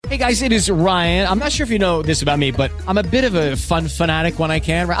Hey guys, it is Ryan. I'm not sure if you know this about me, but I'm a bit of a fun fanatic when I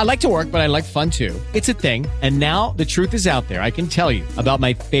can. I like to work, but I like fun too. It's a thing. And now the truth is out there. I can tell you about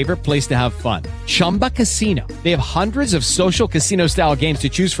my favorite place to have fun. Chumba Casino. They have hundreds of social casino style games to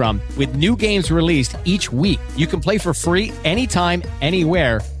choose from with new games released each week. You can play for free anytime,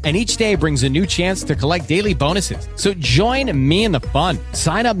 anywhere. And each day brings a new chance to collect daily bonuses. So join me in the fun.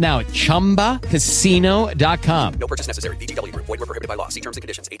 Sign up now at ChumbaCasino.com. No purchase necessary. VGW Group. Void where prohibited by law. See terms and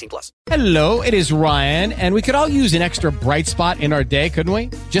conditions. 18+. Hello, it is Ryan, and we could all use an extra bright spot in our day, couldn't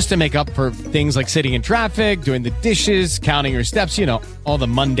we? Just to make up for things like sitting in traffic, doing the dishes, counting your steps, you know, all the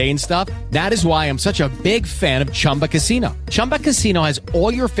mundane stuff. That is why I'm such a big fan of Chumba Casino. Chumba Casino has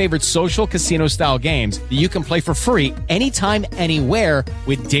all your favorite social casino-style games that you can play for free anytime, anywhere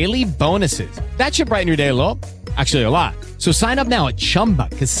with daily bonuses. That should brighten your day a little. Actually, a lot. So sign up now at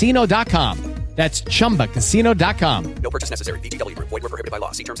ChumbaCasino.com. That's ChumbaCasino.com. No purchase necessary. VGW Group. Void where prohibited by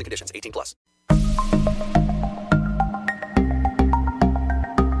law. See terms and conditions. 18+.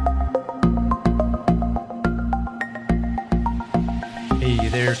 Hey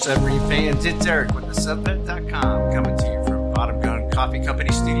there, submarine fans. It's Eric with theSubVet.com coming to you from Bottom Gun Coffee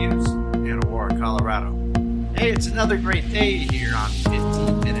Company Studios in Aurora, Colorado. Hey, it's another great day here on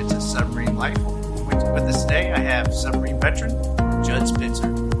 15 Minutes of Submarine Life. With us today, I have submarine veteran Judd Spitzer.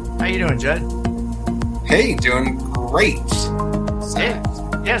 How you doing, Judd? Hey, doing great.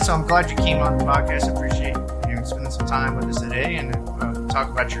 Yeah, so I'm glad you came on the podcast. I appreciate you spending some time with us today and talk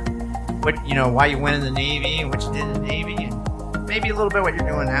about why you went in the Navy and what you did in the Navy, and maybe a little bit what you're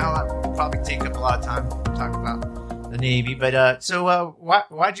doing now. I'll probably take up a lot of time to talk about the Navy, but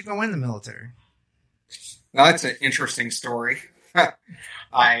why'd you go in the military? Well, that's an interesting story.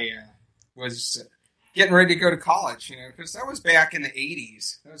 I was getting ready to go to college, because that was back in the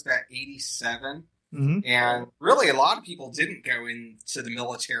 80s. That was about 87. Mm-hmm. And really, a lot of people didn't go into the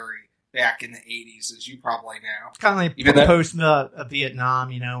military back in the 80s, as you probably know. Kind of like Even post Vietnam,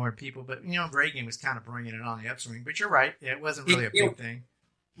 where people, but Reagan was kind of bringing it on the upswing. But you're right, it wasn't really a big thing.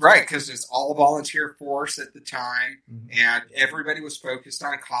 Right, because it's all volunteer force at the time, mm-hmm. and everybody was focused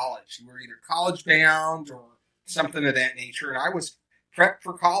on college. You were either college bound or something of that nature, and I was prepped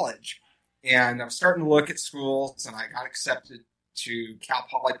for college. And I was starting to look at schools, and I got accepted to Cal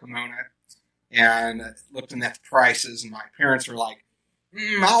Poly Pomona, and looking at the prices, and my parents were like,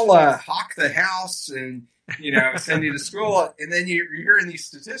 I'll hawk the house and, send you to school. And then you're hearing these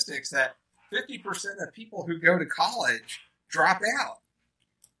statistics that 50% of people who go to college drop out.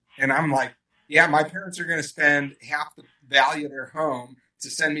 And I'm like, yeah, my parents are going to spend half the value of their home to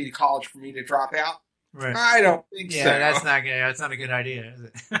send me to college for me to drop out. Right. I don't think so. Yeah, that's not good. That's not a good idea, is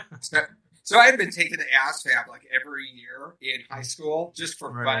it? So I had been taking the ASVAB like every year in high school just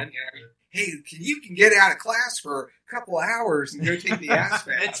for Right. fun. Hey, you can get out of class for a couple of hours and go take the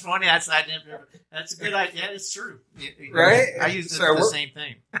ASVAB. It's funny. That's a good idea. It's true. Right? I use So the same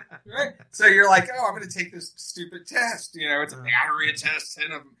thing. Right? So you're like, I'm going to take this stupid test. It's a battery of tests,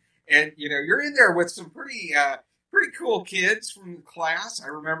 10 of them. And, you're in there with some pretty cool kids from the class. I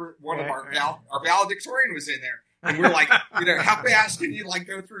remember one of our valedictorian was in there. And we're like, how fast can you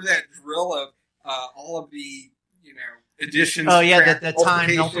go through that drill of all of the, additions? Oh yeah, the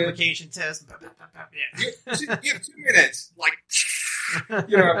time multiplication test. Yeah. You have 2 minutes,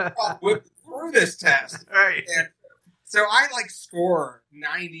 whip through this test. Right. And so I score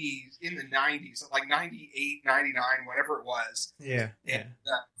 90s in the 90s, 98, 99, whatever it was. Yeah. And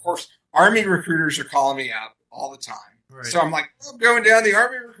of course, Army recruiters are calling me up all the time. Right. So I'm like, I'm going down the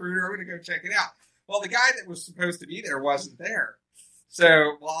Army recruiter. I'm going to go check it out. Well, the guy that was supposed to be there wasn't there.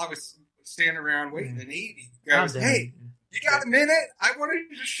 So while I was standing around waiting, the Navy goes, hey, you got a minute? I wanted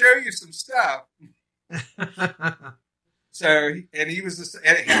to just show you some stuff. So, and he was,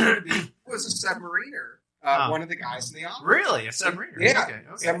 and it happened to be, he was a submariner, one of the guys in the office. Really? A submariner? Yeah, okay.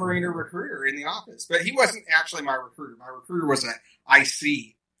 submariner recruiter in the office. But he wasn't actually my recruiter. My recruiter was an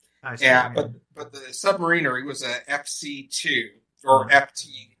IC. I see. Yeah, but the submariner, he was a FC2 or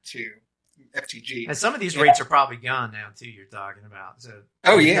FT2. FTG. And some of these rates are probably gone now too. You're talking about. So,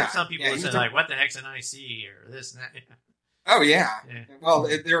 some people are saying what the heck's an IC or this and that. Oh yeah. Well,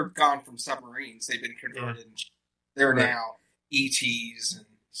 they're gone from submarines. They've been converted. They're now ETs and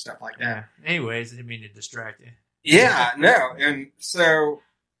stuff like that. Yeah. Anyways, I didn't mean to distract you. Yeah, no, and so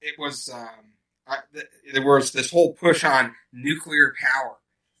it was. There was this whole push on nuclear power,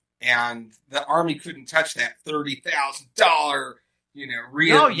 and the Army couldn't touch that $30,000.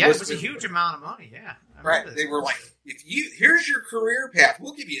 It was a huge amount of money. Yeah, right. They were like, here's your career path.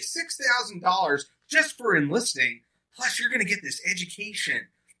 We'll give you $6,000 just for enlisting. Plus, you're going to get this education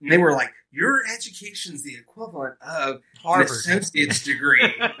And they were like, your education's the equivalent of Harvard. an associate's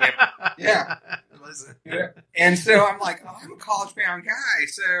degree. Yeah. Listen. Yeah. And so I'm like, oh, I'm a college-bound guy.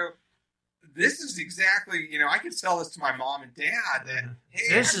 So this is exactly, I could sell this to my mom and dad. That,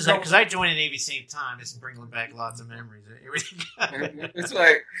 hey, This is because I joined the Navy same time. This is bringing back lots of memories. it's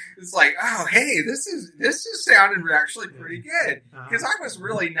like, oh, hey, this is sounding actually pretty good. Because I was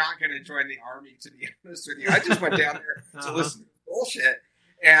really not going to join the Army, to be honest with you. I just went down there to listen to bullshit.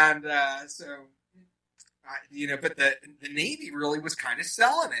 And but the Navy really was kind of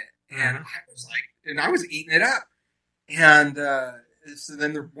selling it. And I was like, and I was eating it up. And so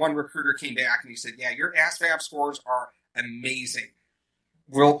then the one recruiter came back and he said, yeah, your ASVAB scores are amazing.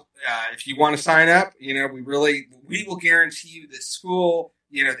 Well, if you want to sign up, we will guarantee you this school,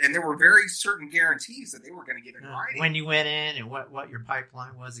 and there were very certain guarantees that they were going to get in writing. When you went in and what your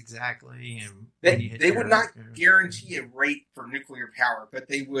pipeline was exactly. And they would not guarantee a rate for nuclear power, but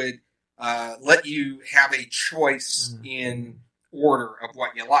they would let you have a choice in order of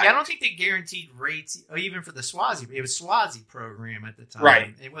what you like. Yeah, I don't think they guaranteed rates, even for the SWASI. It was SWASI program at the time.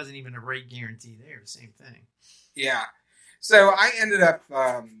 Right. It wasn't even a rate guarantee there. Same thing. Yeah. So I ended up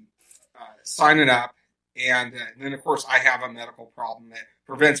signing up, and then, of course, I have a medical problem that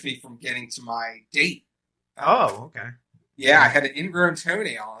prevents me from getting to my date. Okay. Yeah, I had an ingrown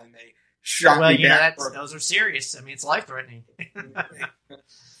toenail, and they shot me back. Those are serious. I mean, it's life-threatening.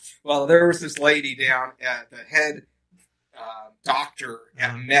 Well, there was this lady down at the head doctor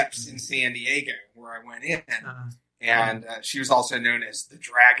at MEPS in San Diego, where I went in, and she was also known as the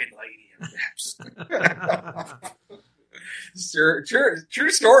Dragon Lady of MEPS. True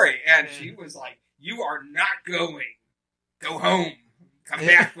story. And she was like, you are not going. Go home. Come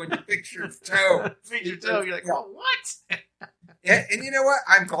back when you fix your toe. Fix your toe. You're like, well, what? And you know what?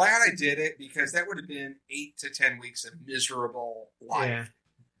 I'm glad I did it, because that would have been 8 to 10 weeks of miserable life.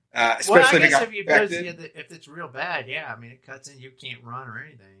 Yeah. Especially I guess if it's real bad, I mean, it cuts in, you can't run or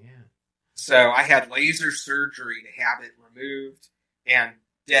anything, So I had laser surgery to have it removed and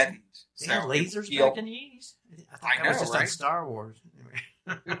deadened. They had lasers back in the 80s? I thought that was just on Star Wars.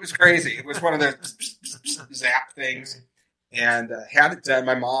 It was crazy. It was one of those zap things. And had it done.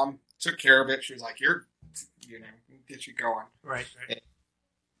 My mom took care of it. She was like, here, get you going. Right.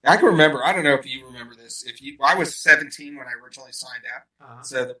 I can remember, I don't know if you remember this. I was 17 when I originally signed up.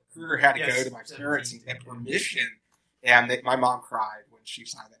 So the recruiter had to go to my parents and get permission. And my mom cried when she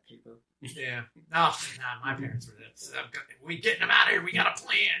signed that paper. Yeah. No, my parents were this. We getting them out of here. We got a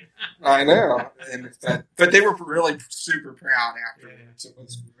plan. I know. But they were really super proud afterwards. It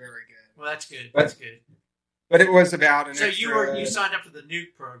was very good. Well, that's good. That's good. But it was about an extra... So you signed up for the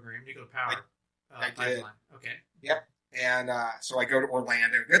nuke program, nuclear power pipeline. Did. Okay. Yep. And so I go to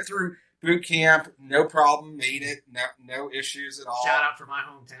Orlando, get through boot camp, no problem, made it, no issues at all. Shout out for my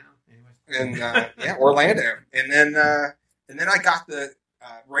hometown, anyway. And Orlando, and then I got the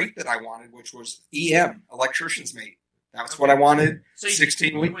rate that I wanted, which was EM, electrician's mate. That's what I wanted. So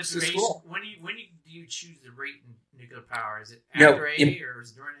 16 weeks of school. When do you choose the rate in nuclear power? Is it after A or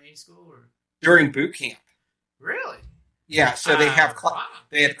is it during A school or during boot camp? Really? Yeah, so they have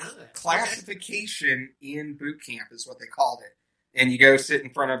classification in boot camp is what they called it, and you go sit in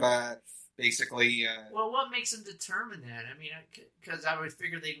front of basically. Well, what makes them determine that? I mean, because I would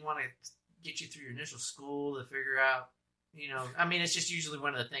figure they'd want to get you through your initial school to figure out. I mean, it's just usually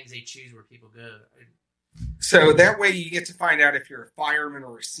one of the things they choose where people go. So that way you get to find out if you're a fireman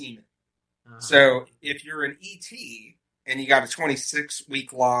or a seaman. So if you're an ET and you got a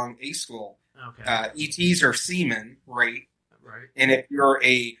 26-week-long A school. Okay. ETs are seamen, right? Right. And if you're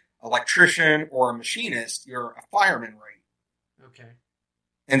a electrician or a machinist, you're a fireman, right? Okay.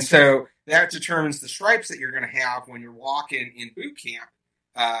 And so that determines the stripes that you're going to have when you're walking in boot camp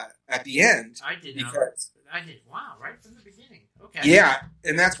at the end. I did. Wow, right from the beginning. Okay. Yeah,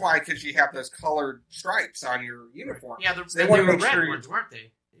 and that's why, because you have those colored stripes on your uniform. Yeah, they want to make red sure ones, weren't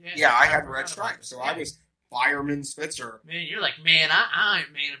they? Yeah, I had red stripes, so I was Fireman Spitzer. Man, you're like, man, I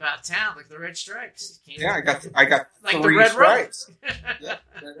ain't man about town like the red stripes. Yeah, I got like 3 the red stripes. Yeah,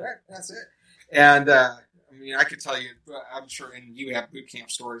 that's it. And I mean, I could tell you, I'm sure, and you have boot camp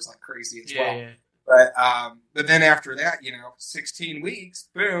stories like crazy as well. Yeah. But then after that, 16 weeks,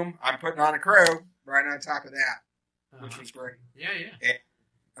 boom, I'm putting on a crow right on top of that, which was great. Yeah.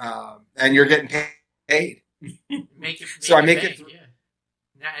 And you're getting paid. So I make it through. Yeah.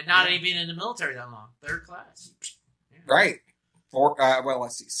 Not even in the military that long. 3rd class. Yeah. Right.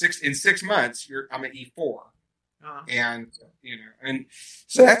 Let's see. In 6 months, I'm at E4. And and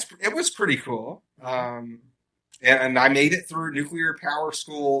so it was pretty cool. And I made it through nuclear power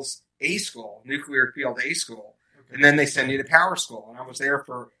school's A school, nuclear field A school. And then they send you to power school. And I was there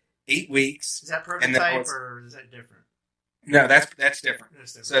for 8 weeks. Is that and then prototype or is that different? No, that's different.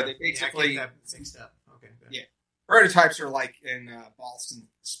 That's different. So they basically... Yeah, I get that mixed up. Okay, good. Yeah. Prototypes are like in Boston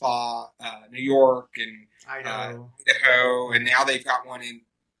Spa, New York, and Idaho, and now they've got one in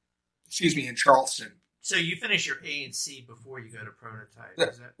Charleston. So you finish your A and C before you go to prototype.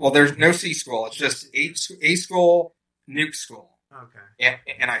 Is that... Well, there's no C school. It's just A school, nuke school. Okay.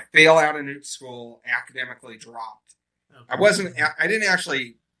 And I fail out of nuke school, academically dropped. Okay. I didn't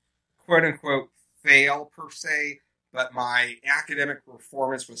actually, quote unquote, fail per se, but my academic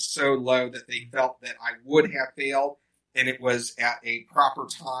performance was so low that they felt that I would have failed, and it was at a proper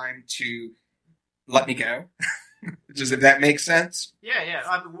time to let me go. Does if that makes sense? Yeah.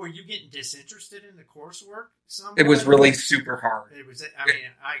 I mean, were you getting disinterested in the coursework? It was really super hard. It was. I mean,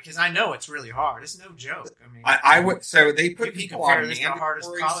 because I know it's really hard. It's no joke. I mean, I would. So they put you people compare on this to the hardest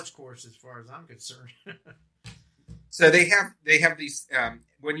college course, as far as I'm concerned. So they have these.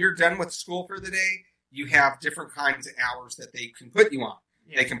 When you're done with school for the day, you have different kinds of hours that they can put you on.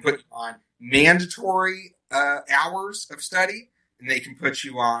 Yeah. They can put you on mandatory hours of study, and they can put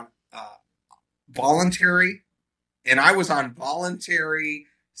you on voluntary. And I was on voluntary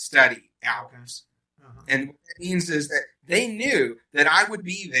study hours. Okay. Uh-huh. And what that means is that they knew that I would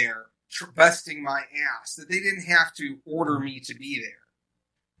be there busting my ass, that they didn't have to order me to be there.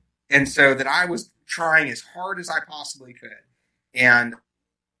 And so that I was trying as hard as I possibly could. And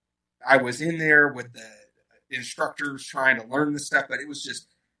I was in there with the instructors trying to learn the stuff, but it was just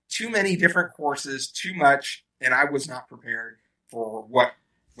too many different courses, too much, and I was not prepared for what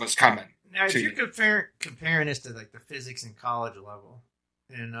was coming. Now, if you're comparing this to like the physics and college level,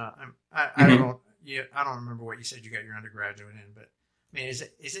 and I don't remember what you said you got your undergraduate in, but I mean, is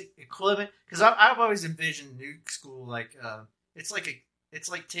it equivalent? Because I've always envisioned nuke school like it's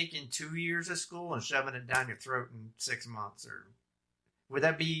like taking 2 years of school and shoving it down your throat in 6 months, or would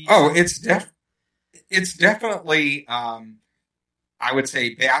that be? Oh, it's definitely I would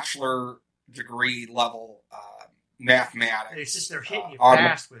say bachelor degree level mathematics. It's just they're hitting you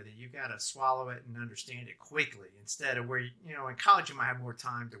fast with it. You got to swallow it and understand it quickly, instead of where in college you might have more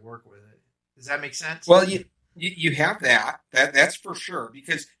time to work with it. Does that make sense? Well, you have that's for sure,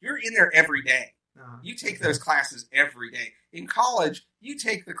 because you're in there every day. Uh-huh. You take those classes every day. In college, you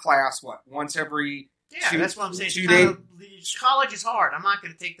take the class once every that's what I'm saying. 2 days. College is hard. I'm not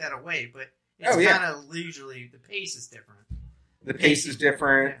going to take that away, but it's kind of leisurely. The pace is different. The pace is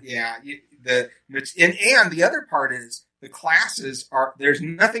different. Yeah. And the other part is the classes are. There's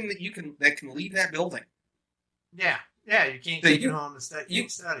nothing that can leave that building. Yeah. You can't take it home and study. You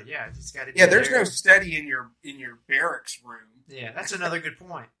study. Yeah, you just got to. There's no study in your barracks room. Yeah, that's another good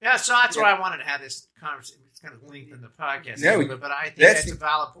point. Yeah, so that's why I wanted to have this conversation. It's kind of linked in the podcast a little bit, but I think that's a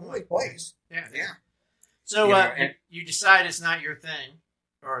valid point. Place. Yeah. So you decide it's not your thing,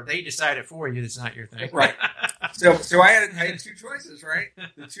 or they decide it for you. It's not your thing, right? So I had 2 choices, right?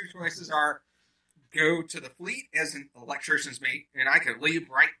 The 2 choices are go to the fleet as an electrician's mate, and I could leave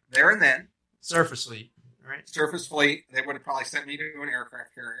right there and then. Surface fleet, right? Surface fleet. They would have probably sent me to an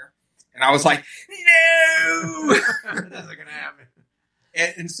aircraft carrier. And I was like, no! That's not going to happen.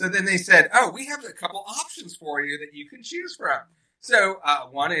 And so then they said, we have a couple options for you that you can choose from. So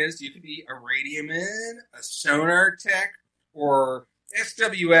one is you could be a radioman, a sonar tech, or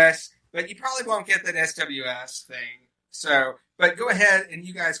SWS, but you probably won't get that SWS thing. So, but go ahead and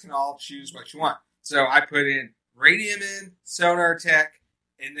you guys can all choose what you want. So I put in radioman, sonar tech,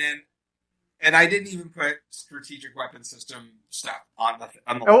 and I didn't even put strategic weapon system stuff on the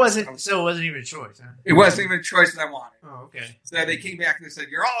list. So it wasn't even a choice, huh? It wasn't even a choice that I wanted. Oh, okay. So they came back and they said,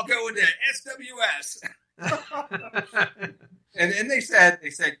 you're all going to SWS. and they said,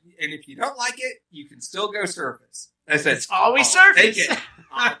 and if you don't like it, you can still go surface. I said, it's always surface. Take it.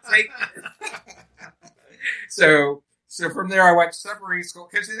 I'll take it. So from there I went to submarine school,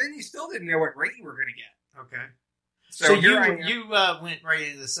 because then you still didn't know what rate you were going to get. Okay. So you went right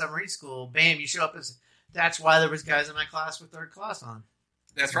into the submarine school. Bam! You show up as. That's why there was guys in my class with 3rd class on.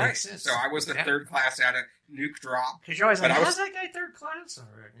 That's right. So I was the 3rd class out of nuke drop. Because you're always like, how's that guy 3rd class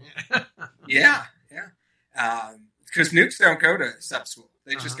already? Yeah. Because nukes don't go to sub school;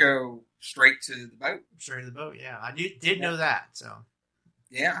 they just go straight to the boat. Straight to the boat. Yeah, I did know that. So.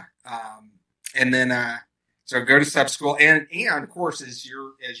 Yeah, and then so go to sub school, and of course, as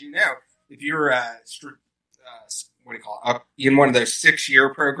you know, if you're what do you call it? In one of those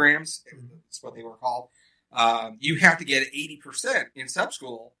 6-year programs, that's what they were called. You have to get 80% in sub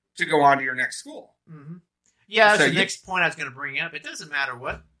school to go on to your next school. Mm-hmm. Yeah, that's the next point I was going to bring up. It doesn't matter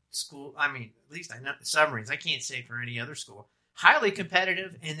what school. I mean, at least I know the submarines. I can't say for any other school. Highly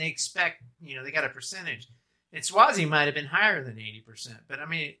competitive, and they expect they got a percentage. And Swazi might have been higher than 80%. But, I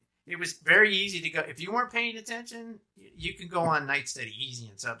mean, it was very easy to go. If you weren't paying attention, you could go on night study easy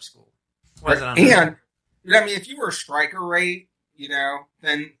in sub school. And, I mean, if you were a striker rate,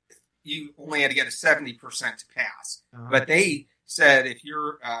 then you only had to get a 70% to pass. But they said if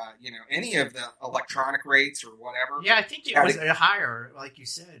you're, any of the electronic rates or whatever. Yeah, I think it was higher, like you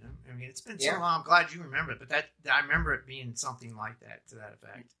said. I mean, it's been so long. I'm glad you remember it. But I remember it being something like that, to that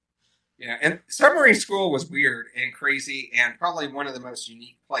effect. Yeah, and submarine school was weird and crazy, and probably one of the most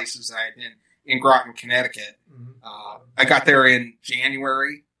unique places I had been in Groton, Connecticut. Mm-hmm. I got there in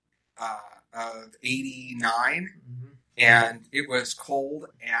January of '89, and it was cold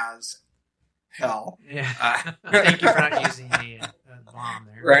as hell. Yeah, thank you for not using the bomb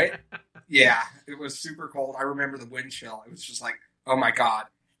there. Right? Yeah, it was super cold. I remember the wind chill. It was just like, oh my God.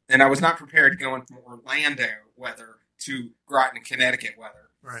 And I was not prepared going from Orlando weather to Groton, Connecticut weather.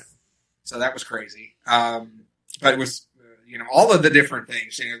 Right. So that was crazy. But it was, all of the different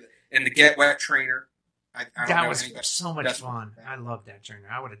things, and the Get Wet trainer. That was so much fun. I loved that trainer.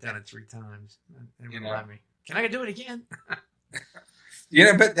 I would have done it 3 times. It would let me. Can I do it again?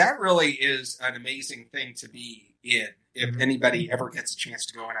 But that really is an amazing thing to be in. If anybody ever gets a chance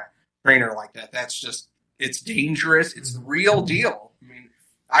to go in a trainer like that, it's dangerous. It's the real deal. I mean,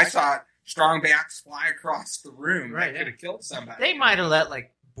 I saw strong backs fly across the room. Right. That could have killed somebody. They might have let,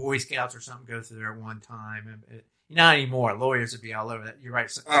 Boy Scouts or something go through there one time. Not anymore. Lawyers would be all over that. You're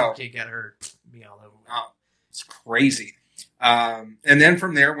right. Some kid got hurt. Be all over it. Oh, it's crazy. And then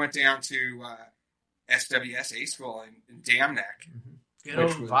from there went down to SWSA school in Dam Neck. Good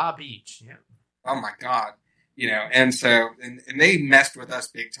old Va Beach. Yeah. Oh my God. And so and they messed with us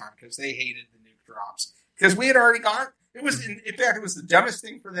big time because they hated the nuke drops because we had already gone. It was in fact it was the dumbest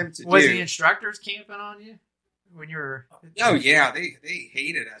thing for them to do. Was the instructors camping on you? When you were... Oh, yeah, they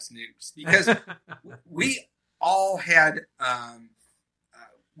hated us nukes because we all had all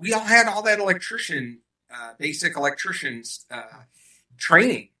that basic electricians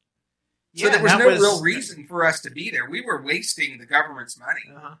training. So there was no real reason for us to be there. We were wasting the government's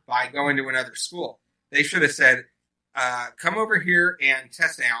money by going to another school. They should have said, come over here and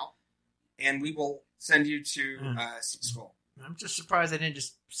test out, and we will send you to C school. I'm just surprised they didn't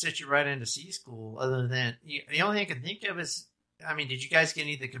just sit you right into C school. Other than the only thing I can think of is, I mean, did you guys get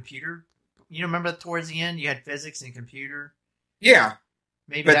any of the computer? Remember towards the end you had physics and computer. Yeah,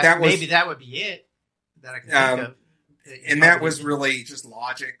 maybe that would be it that I can think of. And that was really just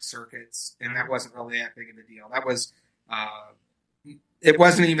logic circuits, and that wasn't really that big of a deal. That was, it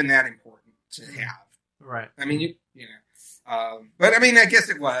wasn't even that important to have. Right. I mean, but I mean, I guess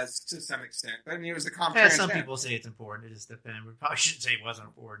it was to some extent. But I mean, it was a CompTran. Some people say it's important. It just depends. We probably shouldn't say it wasn't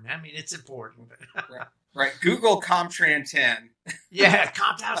important. I mean, it's important. Right. Google CompTran 10. Yeah,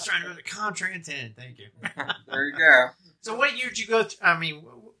 I was trying to remember CompTran 10. Thank you. There you go. So what year did you go through? I mean,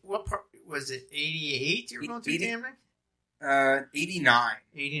 what part was it? 88 you were going through Dam Neck? 89.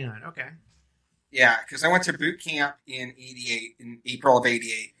 89, okay. Yeah, because I went to boot camp in April of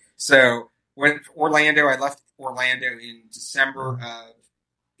 88. So went to Orlando. I left Orlando in December of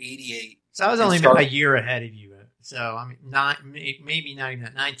 88. So I was only about a year ahead of you. So, I mean, maybe not even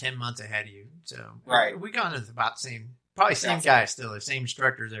 9-10 months ahead of you. So, right. We got into about the same, probably same guys still, the same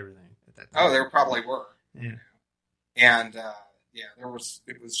instructors, everything at that time. Oh, there probably were. Yeah. And, it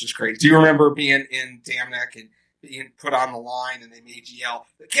was just crazy. Do you remember being in Dam Neck and being put on the line and they made you yell,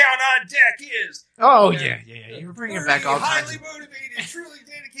 "The count on deck is..." Oh, yeah. You were bringing back all kinds of... highly motivated, truly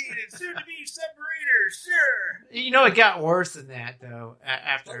dedicated, soon-to-be submariners, sure. It got worse than that, though,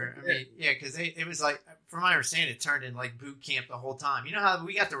 after... I mean, because it was like, from my understanding, it turned into like boot camp the whole time. You know how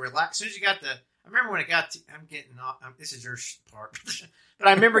we got to relax? As soon as you got the... I remember when it got to... I'm getting off... this is your part. But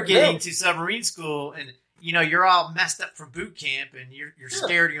I remember getting to submarine school and, you're all messed up from boot camp and you're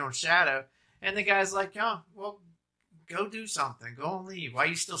scared of your own shadow. And the guy's like, "Oh, well... go do something. Go and leave. Why are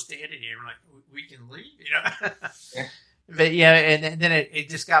you still standing here?" I'm like, "We can leave," Yeah. But yeah, and then it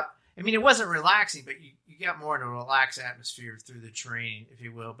just got. I mean, it wasn't relaxing, but you got more in a relaxed atmosphere through the training, if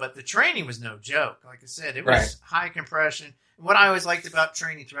you will. But the training was no joke. Like I said, it was high compression. What I always liked about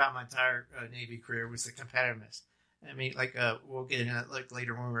training throughout my entire Navy career was the competitiveness. I mean, we'll get into that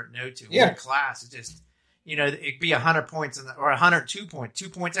later when we're at NO2. In class, it's just. It'd be 100 points or 102 points, 2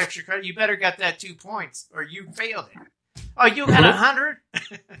 points extra credit. You better got that 2 points or you failed it. Oh, you got 100?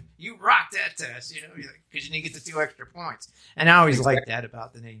 You rocked that test, because you didn't get the 2 extra points. And I always liked that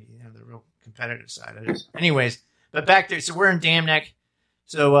about the Navy, the real competitive side of it. Anyways, but back there, so we're in Dam Neck.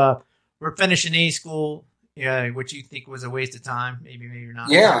 So we're finishing A school, which you think was a waste of time. Maybe you're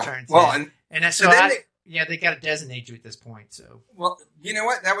not. Yeah. Well, and so Yeah, they got to designate you at this point. So, Well, you know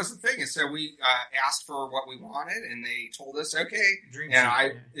what? That was the thing. Is so we asked for what we wanted, and they told us, okay. dream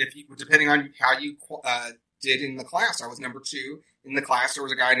And seat, if you, depending on how you did in the class, I was number 2 in the class. There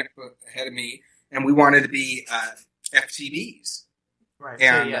was a guy ahead of me, and we wanted to be FTBs. right?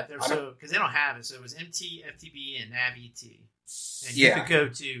 And so because they don't have it, so it was MT, FTB, and Nav ET. And Yeah. you could go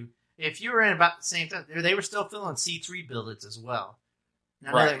to if you were in about the same time. They were still filling C3 billets as well. And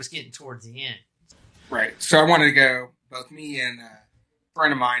I know Right. that was getting towards the end. Right. So I wanted to go, both me and a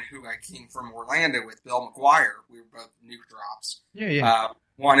friend of mine who I came from Orlando with, Bill McGuire, we were both nuke drops,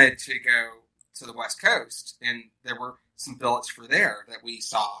 wanted to go to the West Coast. And there were some billets for there that we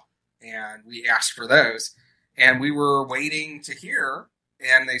saw. And we asked for those. And we were waiting to hear.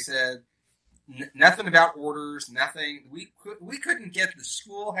 And they said, nothing about orders, nothing. We couldn't get the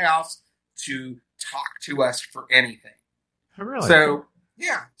schoolhouse to talk to us for anything. Oh, really? So,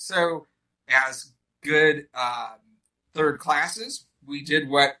 yeah. So, as good third classes, we did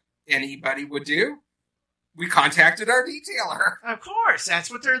what anybody would do. We contacted our detailer. Of course, that's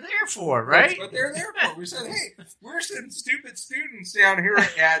what they're there for, right? That's what they're there for. We said, hey, we're some stupid students down here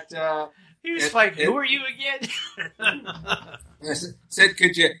at... He was like, "Who are you again?" I said,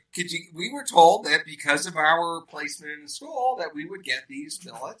 could you, we were told that because of our placement in the school that we would get these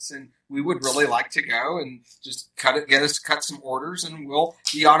billets, and we would really like to go and just get us some orders, and we'll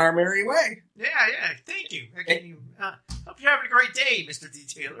be on our merry way. Yeah. Thank you. Hope you're having a great day, Mr.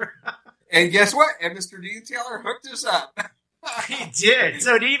 Detailer. And guess what? And Mr. Detailer hooked us up. He did.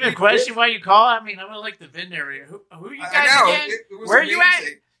 So do you even question why you call? I mean, I would like the VIN area. Who are you guys again? It was Where are you at?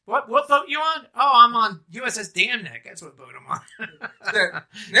 amazing. What boat you on? Oh, I'm on USS Damneck. That's what boat I'm on.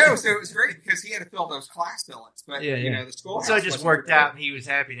 So it was great because he had to fill those class billets, but you know the school. So it just worked out, and he was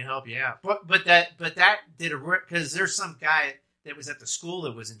happy to help you out. But that did because there's some guy that was at the school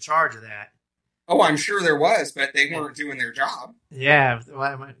that was in charge of that. Oh, I'm sure there was, but they weren't doing their job. Yeah,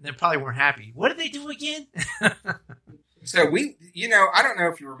 well, they probably weren't happy. What did they do again? So I don't know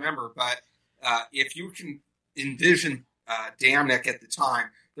if you remember, but if you can envision Damneck at the time,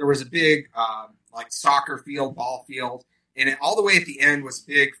 there was a big like soccer field, ball field, and all the way at the end was a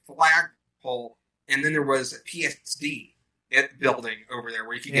big flagpole, and then there was a PSD building over there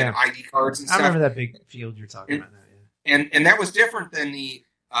where you could get ID cards and stuff. I remember that big field you're talking about now. Yeah. And that was different than the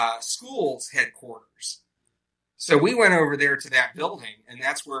school's headquarters. So we went over there to that building, and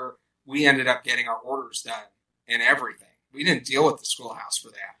that's where we ended up getting our orders done and everything. We didn't deal with the schoolhouse for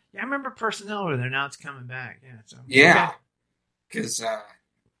that. Yeah, I remember personnel over there. Now it's coming back. Yeah. So because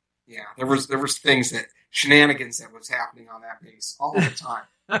there was things shenanigans that was happening on that base all the time.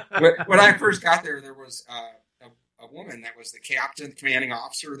 When I first got there was a woman that was the captain, the commanding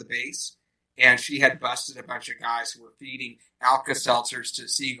officer of the base, and she had busted a bunch of guys who were feeding Alka-Seltzers to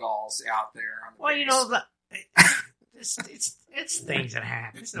seagulls out there. On the base. It's things that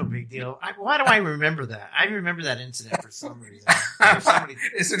happen. It's no big deal. Why do I remember that? I remember that incident for some reason.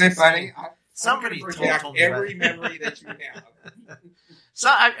 Isn't it funny? Somebody told me every about it. memory that you have. So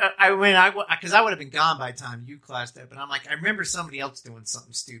because I would have been gone by the time you classed up, and I'm like, I remember somebody else doing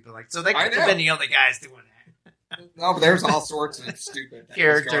something stupid, like so they could have been the other guys doing that. No, but there's all sorts of stupid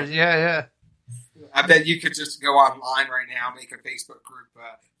characters. Yeah. I bet you could just go online right now, make a Facebook group,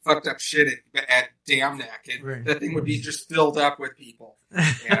 fucked up shit at Damneck, and the thing would be just filled up with people.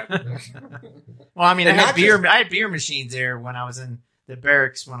 And, well, I mean, I had beer machines there when I was in the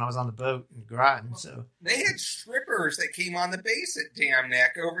barracks when I was on the boat in Groton. So they had strippers that came on the base at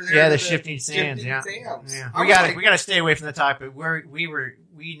Damneck over there. Yeah, the shifting sands. Yeah. We got to stay away from the topic.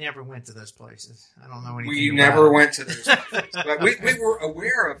 We never went to those places. I don't know anything. We never went to those places, but we were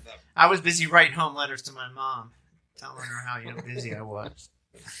aware of them. I was busy writing home letters to my mom, telling her how busy I was.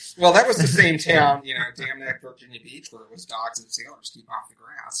 Well, that was the same town, Damneck, Virginia Beach, where it was dogs and sailors keep off the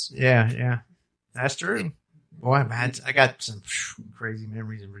grass. Yeah, that's true. Boy, I got some crazy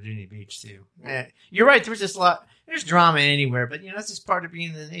memories in Virginia Beach too. Yeah, you're right. There's just there's drama anywhere, but that's just part of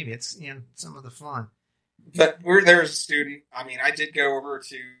being in the Navy. It's some of the fun. But we're there as a student. I mean, I did go over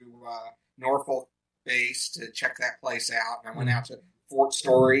to Norfolk Base to check that place out, and I went out to Fort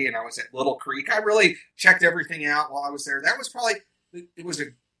Story, and I was at Little Creek. I really checked everything out while I was there. That was it was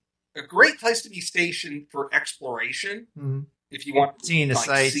a great place to be stationed for exploration. Mm-hmm. If you want seeing the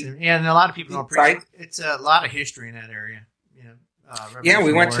sites, and a lot of people don't appreciate it's a lot of history in that area.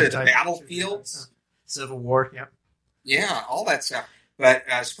 We went to the battlefields, Civil War. Yep. Yeah, all that stuff. But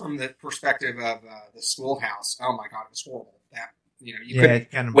as from the perspective of the schoolhouse, oh my God, it was horrible. That you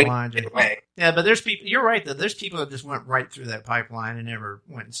couldn't kind of wait blind to get away. Yeah, but there's people. You're right though. There's people that just went right through that pipeline and never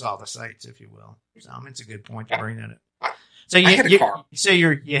went and saw the sites, if you will. So it's a good point to bring that up. So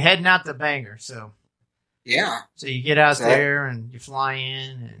you're heading out to Bangor. So Yeah. So you get out So- there and you fly in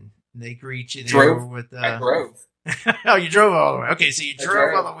and they greet you there Drove. with. I drove. Oh, you drove all the way. Okay, so you I drove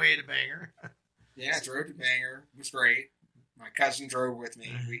drove. all the way to Bangor. Yeah, I drove to Bangor. It was great. My cousin drove with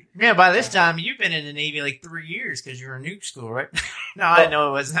me. Yeah, by this time you've been in the Navy like 3 years because you're in nuke school, right? No, I know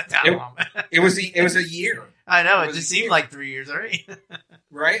it wasn't that It- long. It was a year, I know it it was just a seemed year. like 3 years, right?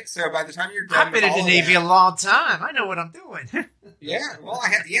 right? So by the time you're done, I've been with in the all of Navy that- a long time. I know what I'm doing. Yeah, well, I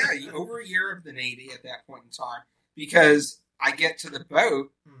had over a year of the Navy at that point in time because I get to the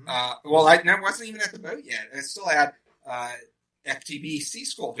boat. Well, I wasn't even at the boat yet. I still had FTB Sea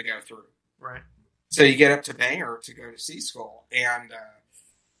School to go through. Right. So you get up to Bangor to go to Sea School, and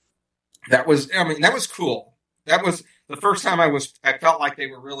that was cool. That was the first time I felt like they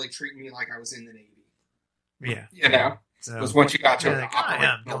were really treating me like I was in the Navy. Yeah. You know, So was once you got to like,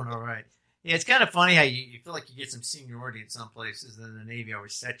 I'm doing all right. Yeah, it's kind of funny how you feel like you get some seniority at some places, and the Navy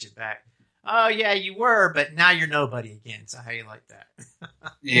always sets you back. Oh yeah, you were, but now you're nobody again. So how you like that?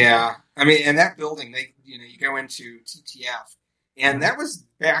 Yeah, I mean, and that building, you go into TTF, and that was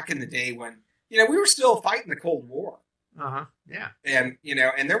back in the day when we were still fighting the Cold War, Yeah. and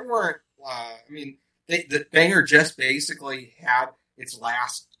and there weren't. The Bangor just basically had its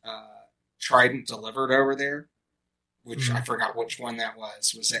last Trident delivered over there, which I forgot which one that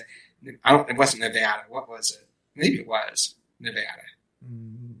was. Was it? It wasn't Nevada. What was it? Maybe it was Nevada.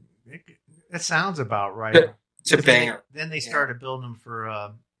 That sounds about right. To Bangor. Then they started building them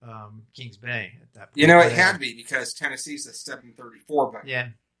for Kings Bay at that point. It had to be because Tennessee's a 734 boat. Yeah,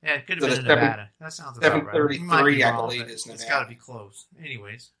 it could So have the been Nevada. That sounds about right. 733, You might be I wrong, believe, but is It's Nevada. got to be close.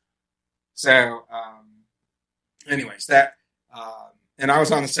 Anyways. So, anyways, that and I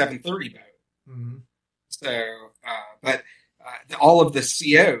was on the 730 boat. Mm-hmm. So, but all of the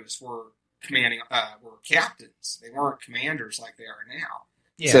COs were were captains. They weren't commanders like they are now.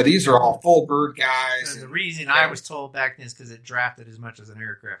 Yeah. So these are all full bird guys. And the and- reason I was told back then is because it drafted as much as an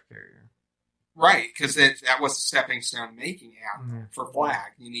aircraft carrier. right, because that was a stepping stone making out Mhm. for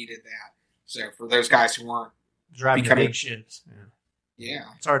flag. You needed that. So for those guys who weren't, Driving the Becoming- big ships. Yeah. yeah,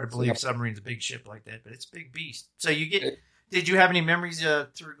 It's hard to So, believe yep. submarine's a big ship like that, but it's a big beast. So did you have any memories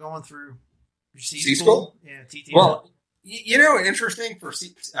through going through your sea school? Yeah, TT. Well, interesting for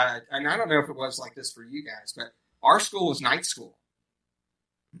and I don't know if it was like this for you guys, but our school was night school.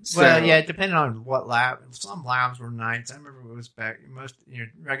 So, Well, yeah, depending on what lab. Some labs were nights. I remember it was back. Most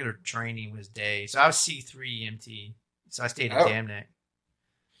regular training was day. So I was C3 MT. So I stayed at Oh. Damneck.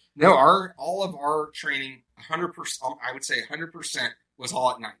 No, all of our training, 100%. I would say 100% was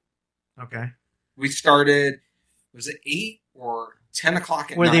all at night. Okay. We started. Was it 8 or 10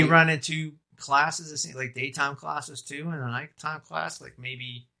 o'clock at Were night? they running two classes, like daytime classes too, and a nighttime class? Like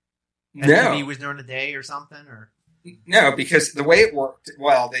maybe SPV No, was during the day or something, or no, because the way it worked.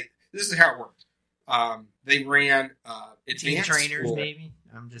 Well, this is how it worked. They ran team advanced trainers, school. maybe.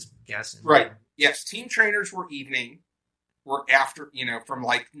 I'm just guessing. Right. Yes, team trainers were evening. Were after from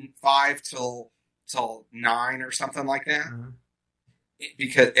like 5 till 9 or something like that. Uh-huh.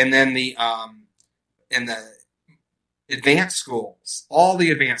 Because and then the advanced schools, all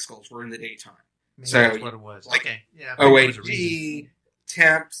the advanced schools were in the daytime. Maybe So, that's what it was. like, Okay. Yeah. maybe there was a reason. OAG,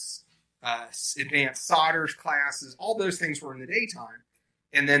 temps, advanced solders classes, all those things were in the daytime.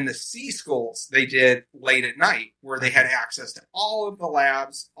 And then the C schools they did late at night, where they had access to all of the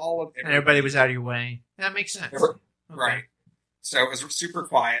labs, all of And everybody was out of your way. That makes sense. Okay. right. So it was super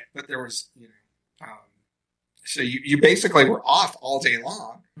quiet, but there was so you basically were off all day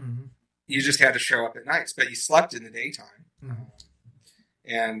long. Mm-hmm. You just had to show up at nights, but you slept in the daytime. Mhm.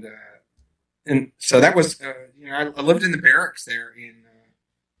 And so that was I lived in the barracks there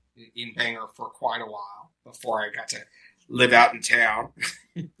in Bangor for quite a while before I got to live out in town.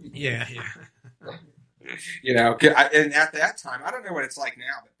 Yeah. And at that time, I don't know what it's like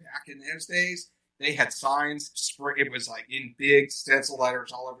now, but back in those days, they had signs. It was like in big stencil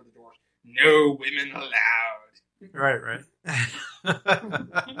letters all over the doors. No women allowed. Right.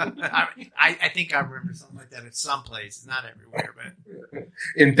 I think I remember something like that at some places, not everywhere, but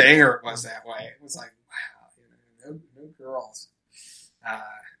In Bangor, it was that way. It was like, wow, no girls.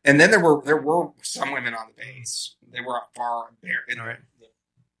 And then there were some women on the base. They were far there. all right,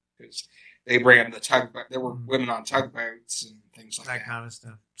 Because they ran the tugboat. There were women on tugboats and things like that that. kind of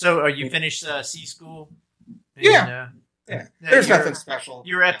stuff. So, are you finished C school? And, Yeah. Yeah. There's you're- nothing special.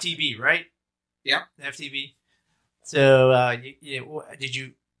 You're FTB, right? Yeah. FTB. So, were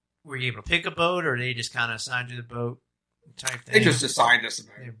you able to pick a boat, or they just kind of assigned you the boat type thing? They just assigned us a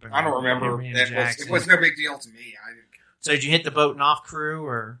They boat. bring- I don't remember. they ran It Jackson. was no big deal to me. I didn't care. So, did you hit the boat and off crew,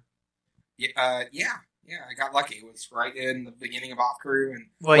 or? Yeah. I got lucky. It was right in the beginning of off crew, and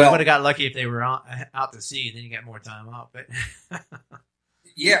Well, you would have got lucky if they were out to sea, then you got more time off. But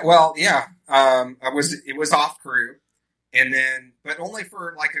It was off crew, and then but only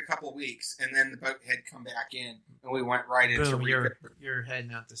for like a couple of weeks, and then the boat had come back in, and we went right into boom, refit. you're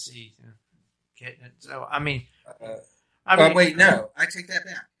heading out to sea. Getting it. So Wait, no, I take that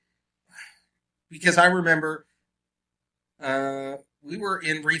back because I remember we were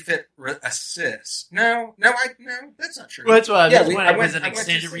in refit assist. No, that's not true. Well, that's what Yeah, I was an I went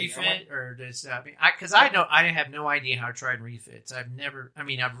to extended sea. refit or just because I have no idea how Trident refits. I've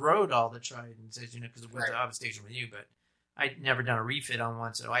rode all the Tridents, as you know, because I was stationed with you, but I'd never done a refit on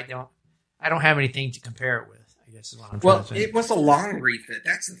one, so I don't have anything to compare it with. I guess is what I'm trying to say. It was a long refit.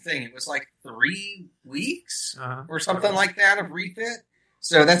 That's the thing. It was like 3 weeks or something like that of refit.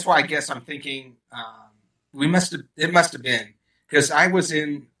 So that's why I guess I'm thinking it must have been because I was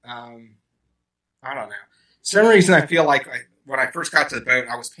in I don't know. Some reason I feel like when I first got to the boat,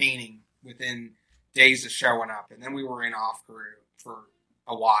 I was painting within days of showing up, and then we were in off crew for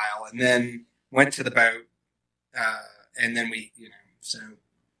a while, and then went to the boat, and then we, so.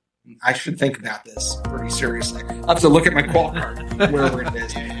 I should think about this pretty seriously. I'll have to look at my qual card, wherever it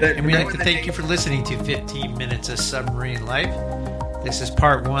is. And we'd like to thank you for listening to 15 Minutes of Submarine Life. This is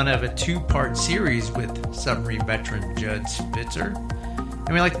part 1 of a 2-part series with submarine veteran Judd Spitzer. And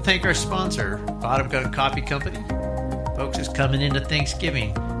we'd like to thank our sponsor, Bottom Gun Coffee Company. Folks, it's coming into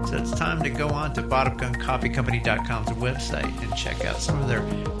Thanksgiving, so it's time to go on to bottomguncoffeecompany.com's website and check out some of their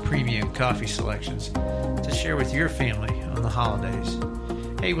premium coffee selections to share with your family on the holidays.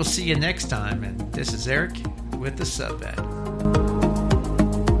 Hey, we'll see you next time, and this is Eric with the Sub-Vet.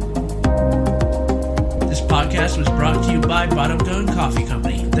 This podcast was brought to you by Bottom Gun Coffee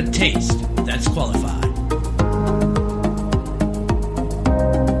Company, the taste that's qualified.